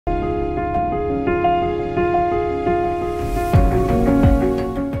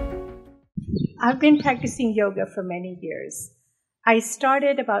I've been practicing yoga for many years. I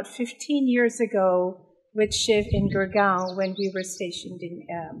started about 15 years ago with Shiv in Gurgaon when we were stationed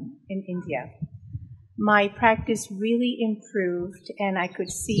in India. My practice really improved, and I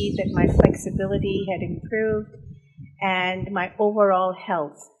could see that my flexibility had improved and my overall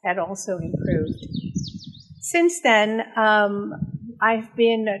health had also improved. Since then, I've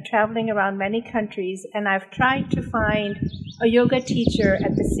been traveling around many countries, and I've tried to find a yoga teacher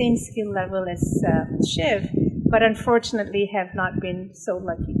at the same skill level as Shiv, but unfortunately have not been so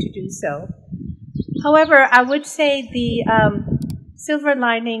lucky to do so. However, I would say the silver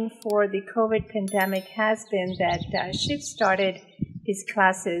lining for the COVID pandemic has been that Shiv started his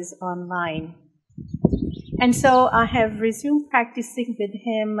classes online. And so I have resumed practicing with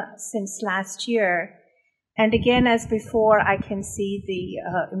him since last year. And again, as before, I can see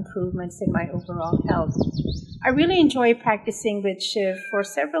the improvements in my overall health. I really enjoy practicing with Shiv for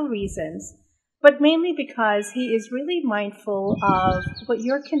several reasons, but mainly because he is really mindful of what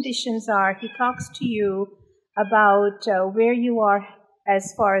your conditions are. He talks to you about where you are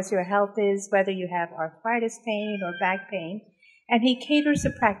as far as your health is, whether you have arthritis pain or back pain, and he caters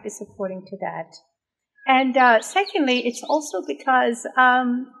the practice according to that. And secondly, it's also because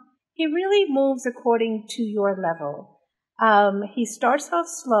he really moves according to your level. He starts off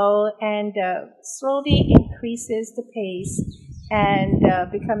slow and slowly increases the pace and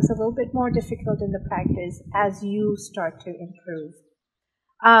becomes a little bit more difficult in the practice as you start to improve.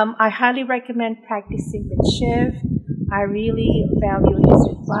 I highly recommend practicing with Shiv. I really value his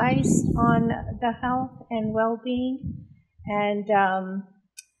advice on the health and well-being, and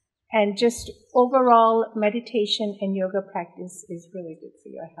just overall meditation and yoga practice is really good for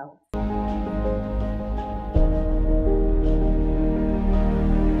your health.